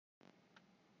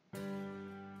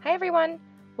Hi everyone!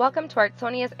 Welcome to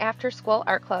Artsonia's After School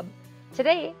Art Club.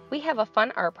 Today, we have a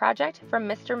fun art project from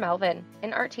Mr. Melvin,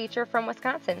 an art teacher from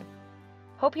Wisconsin.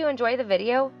 Hope you enjoy the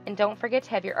video, and don't forget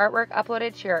to have your artwork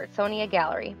uploaded to your Artsonia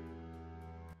gallery.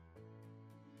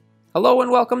 Hello and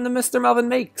welcome to Mr. Melvin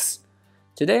Makes!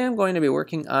 Today I'm going to be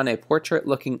working on a portrait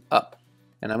looking up,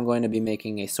 and I'm going to be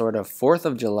making a sort of 4th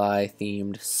of July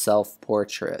themed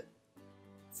self-portrait.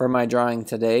 For my drawing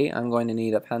today, I'm going to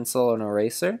need a pencil and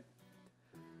eraser.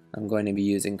 I'm going to be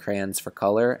using crayons for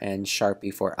color and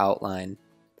Sharpie for outline.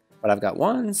 But I've got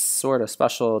one sort of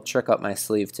special trick up my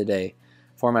sleeve today.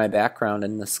 For my background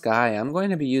in the sky, I'm going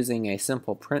to be using a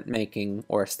simple printmaking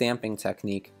or stamping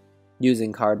technique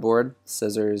using cardboard,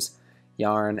 scissors,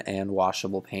 yarn, and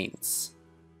washable paints.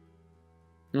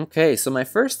 Okay, so my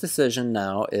first decision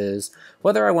now is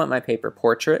whether I want my paper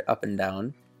portrait up and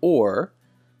down or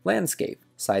landscape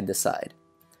side to side.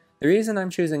 The reason I'm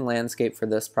choosing landscape for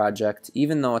this project,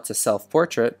 even though it's a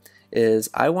self-portrait, is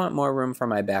I want more room for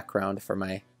my background for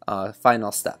my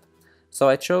final step. So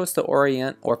I chose to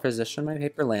orient or position my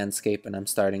paper landscape, and I'm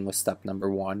starting with step number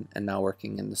 1 and now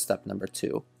working into step number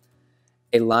 2.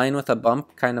 A line with a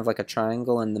bump, kind of like a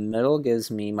triangle in the middle, gives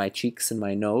me my cheeks and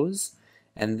my nose,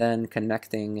 and then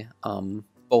connecting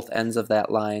both ends of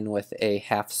that line with a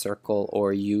half circle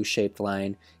or U-shaped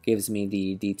line gives me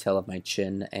the detail of my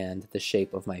chin and the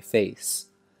shape of my face.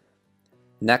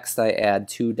 Next, I add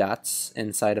 2 dots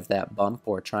inside of that bump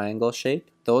or triangle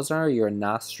shape. Those are your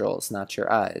nostrils, not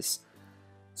your eyes.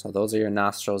 So those are your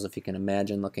nostrils, if you can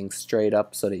imagine looking straight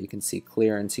up so that you can see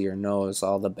clear into your nose,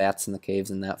 all the bats in the caves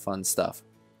and that fun stuff.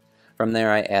 From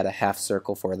there, I add a half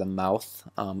circle for the mouth,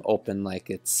 open like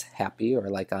it's happy or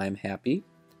like I'm happy.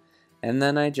 And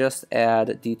then I just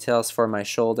add details for my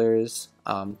shoulders,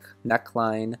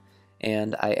 neckline,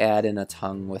 and I add in a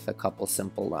tongue with a couple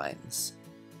simple lines.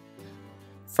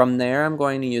 From there, I'm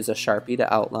going to use a Sharpie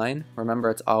to outline.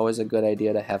 Remember, it's always a good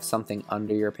idea to have something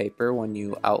under your paper when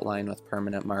you outline with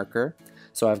permanent marker.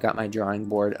 So I've got my drawing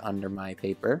board under my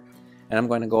paper, and I'm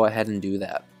going to go ahead and do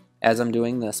that. As I'm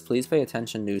doing this, please pay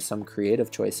attention to some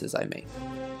creative choices I make.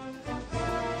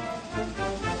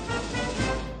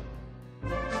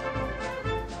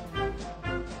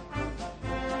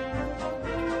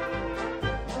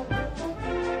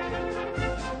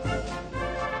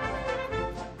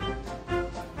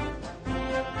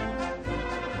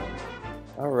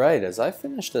 Alright, as I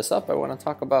finish this up, I want to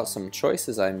talk about some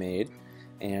choices I made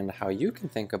and how you can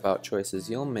think about choices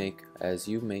you'll make as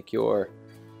you make your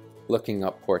looking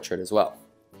up portrait as well.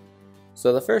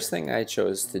 So the first thing I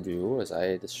chose to do was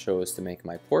I chose to make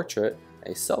my portrait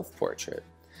a self-portrait,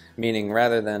 meaning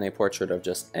rather than a portrait of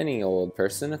just any old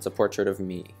person, it's a portrait of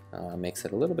me. Makes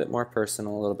it a little bit more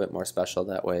personal, a little bit more special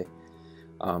that way.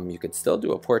 You could still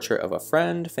do a portrait of a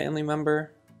friend, family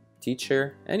member,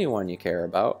 teacher, anyone you care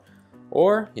about,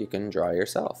 or you can draw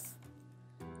yourself.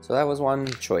 So that was one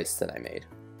choice that I made.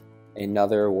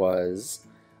 Another was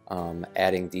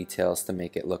adding details to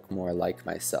make it look more like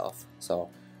myself. So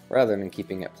rather than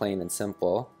keeping it plain and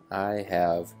simple, I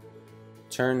have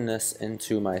turned this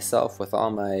into myself with all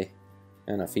my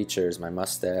features, my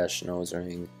mustache, nose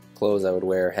ring, clothes I would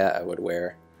wear, hat I would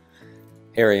wear,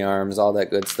 hairy arms, all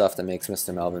that good stuff that makes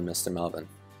Mr. Melvin Mr. Melvin.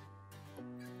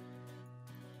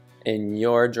 In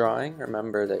your drawing,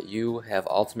 remember that you have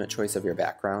ultimate choice of your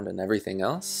background and everything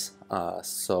else.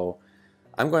 So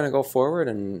I'm going to go forward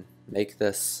and make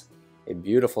this a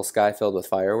beautiful sky filled with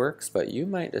fireworks, but you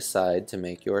might decide to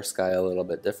make your sky a little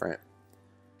bit different.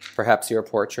 Perhaps your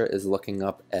portrait is looking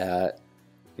up at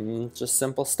just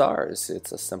simple stars.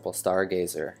 It's a simple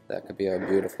stargazer. That could be a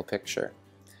beautiful picture.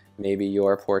 Maybe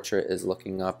your portrait is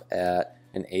looking up at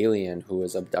an alien who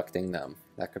is abducting them.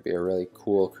 That could be a really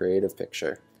cool, creative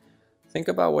picture. Think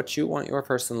about what you want your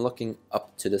person looking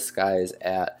up to the skies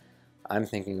at. I'm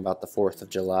thinking about the 4th of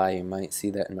July. You might see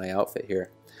that in my outfit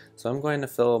here. So I'm going to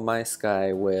fill my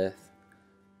sky with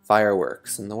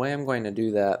fireworks. And the way I'm going to do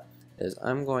that is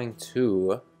I'm going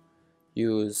to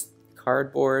use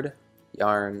cardboard,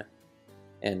 yarn,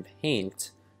 and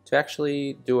paint to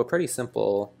actually do a pretty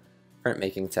simple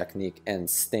printmaking technique and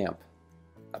stamp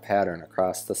a pattern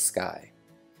across the sky.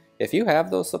 If you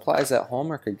have those supplies at home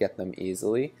or could get them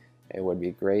easily, it would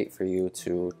be great for you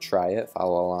to try it,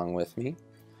 follow along with me.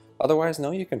 Otherwise,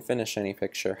 know you can finish any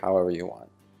picture however you want.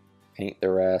 Paint the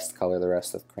rest, color the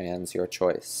rest with crayons, your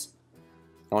choice.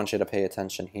 I want you to pay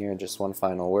attention here. Just one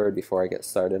final word before I get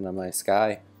started on my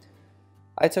sky.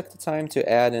 I took the time to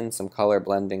add in some color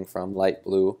blending from light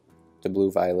blue to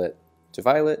blue-violet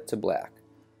to black.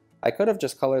 I could have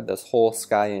just colored this whole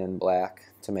sky in black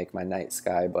to make my night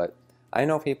sky, but I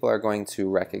know people are going to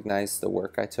recognize the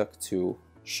work I took to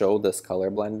show this color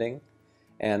blending,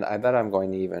 and I bet I'm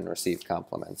going to even receive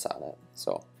compliments on it.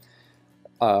 So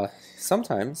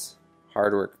sometimes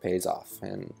hard work pays off,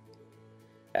 and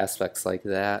aspects like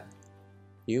that,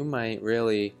 you might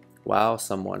really wow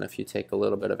someone if you take a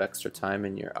little bit of extra time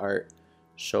in your art,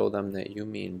 show them that you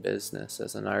mean business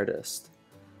as an artist.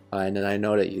 And I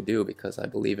know that you do because I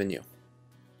believe in you.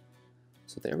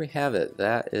 So there we have it.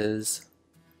 That is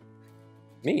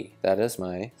me. That is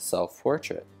my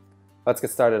self-portrait. Let's get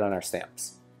started on our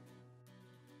stamps.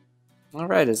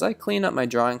 Alright, as I clean up my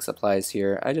drawing supplies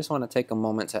here, I just want to take a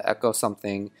moment to echo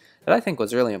something that I think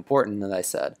was really important that I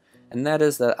said, and that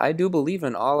is that I do believe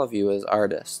in all of you as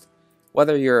artists.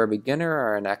 Whether you're a beginner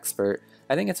or an expert,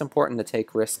 I think it's important to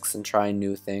take risks and try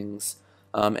new things,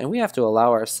 and we have to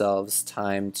allow ourselves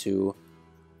time to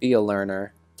be a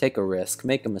learner, take a risk,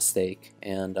 make a mistake,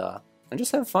 and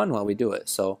just have fun while we do it.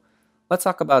 So let's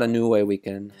talk about a new way we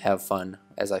can have fun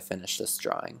as I finish this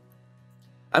drawing.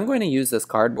 I'm going to use this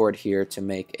cardboard here to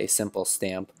make a simple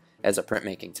stamp as a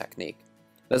printmaking technique.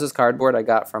 This is cardboard I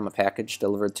got from a package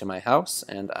delivered to my house,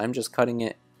 and I'm just cutting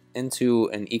it into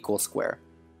an equal square.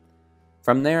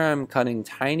 From there I'm cutting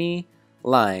tiny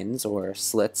lines or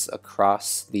slits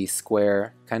across the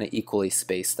square, kind of equally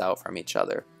spaced out from each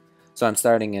other. So I'm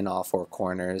starting in all four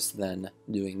corners, then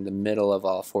doing the middle of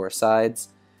all four sides,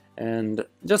 and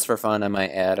just for fun I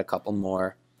might add a couple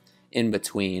more in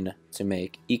between to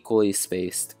make equally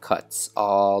spaced cuts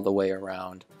all the way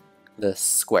around this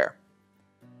square.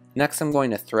 Next I'm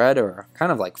going to thread, or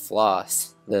kind of like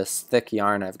floss, this thick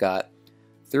yarn I've got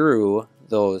through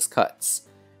those cuts,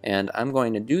 and I'm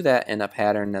going to do that in a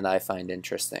pattern that I find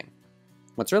interesting.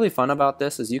 What's really fun about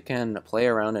this is you can play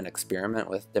around and experiment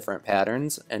with different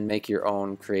patterns and make your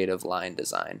own creative line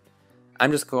design.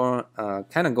 I'm just kind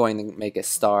of going to make a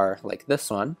star like this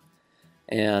one,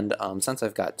 and since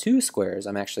I've got two squares,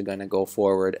 I'm actually going to go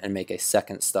forward and make a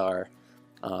second star,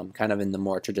 kind of in the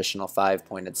more traditional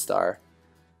 5-pointed star,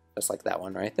 just like that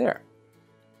one right there.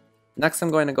 Next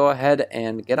I'm going to go ahead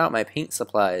and get out my paint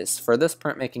supplies. For this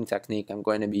printmaking technique I'm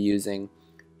going to be using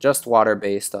just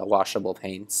water-based washable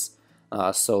paints.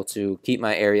 So to keep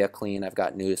my area clean, I've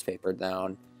got newspaper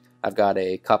down, I've got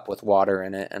a cup with water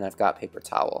in it, and I've got paper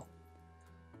towel.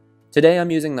 Today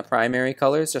I'm using the primary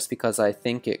colors just because I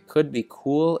think it could be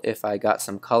cool if I got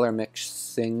some color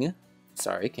mixing,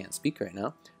 sorry, can't speak right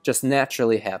now, just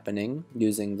naturally happening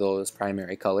using those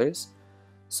primary colors.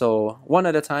 So one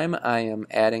at a time I am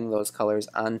adding those colors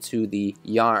onto the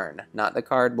yarn, not the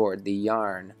cardboard, the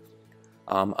yarn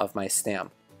of my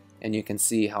stamp. And you can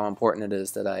see how important it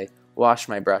is that I wash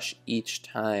my brush each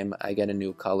time I get a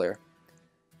new color.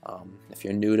 If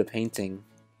you're new to painting,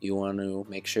 you want to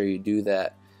make sure you do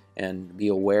that and be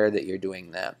aware that you're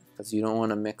doing that, because you don't want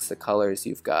to mix the colors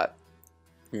you've got.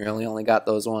 You really only got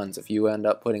those ones. If you end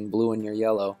up putting blue in your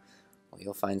yellow, well,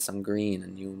 you'll find some green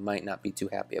and you might not be too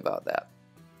happy about that.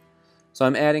 So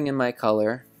I'm adding in my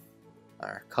color,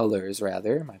 or colors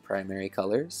rather, my primary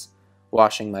colors,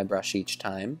 washing my brush each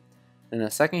time. In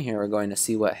a second here we're going to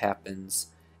see what happens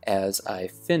as I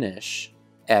finish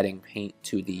adding paint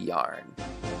to the yarn.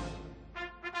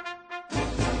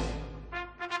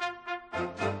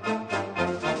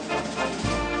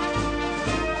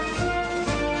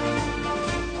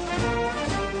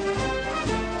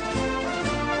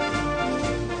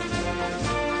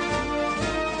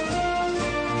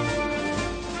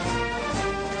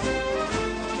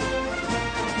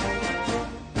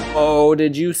 Oh,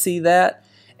 did you see that?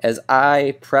 As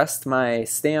I pressed my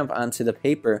stamp onto the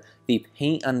paper, the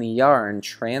paint on the yarn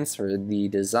transferred the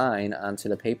design onto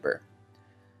the paper.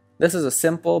 This is a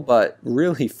simple but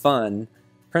really fun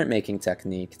printmaking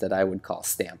technique that I would call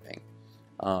stamping.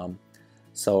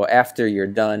 So after you're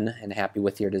done and happy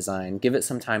with your design, give it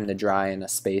some time to dry in a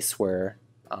space where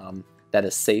that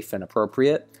is safe and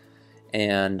appropriate,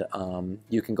 and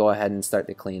you can go ahead and start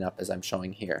to clean up as I'm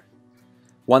showing here.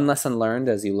 One lesson learned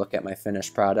as you look at my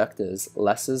finished product is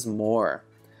less is more.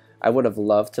 I would have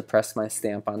loved to press my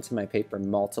stamp onto my paper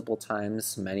multiple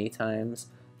times, many times,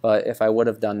 but if I would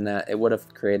have done that, it would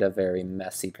have created a very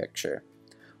messy picture.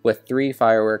 With 3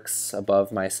 fireworks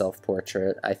above my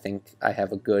self-portrait, I think I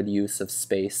have a good use of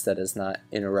space that is not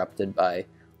interrupted by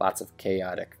lots of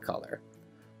chaotic color.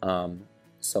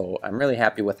 So I'm really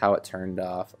happy with how it turned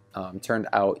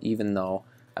out, even though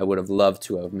I would have loved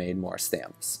to have made more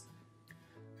stamps.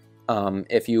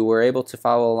 If you were able to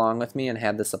follow along with me and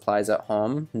had the supplies at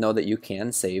home, know that you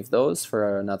can save those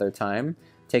for another time.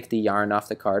 Take the yarn off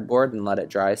the cardboard and let it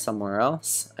dry somewhere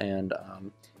else, and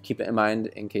keep it in mind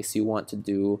in case you want to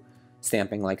do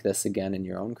stamping like this again in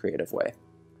your own creative way.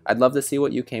 I'd love to see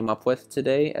what you came up with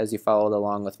today as you followed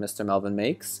along with Mr. Melvin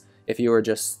Makes. If you were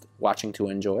just watching to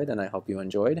enjoy, then I hope you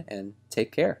enjoyed, and take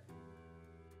care.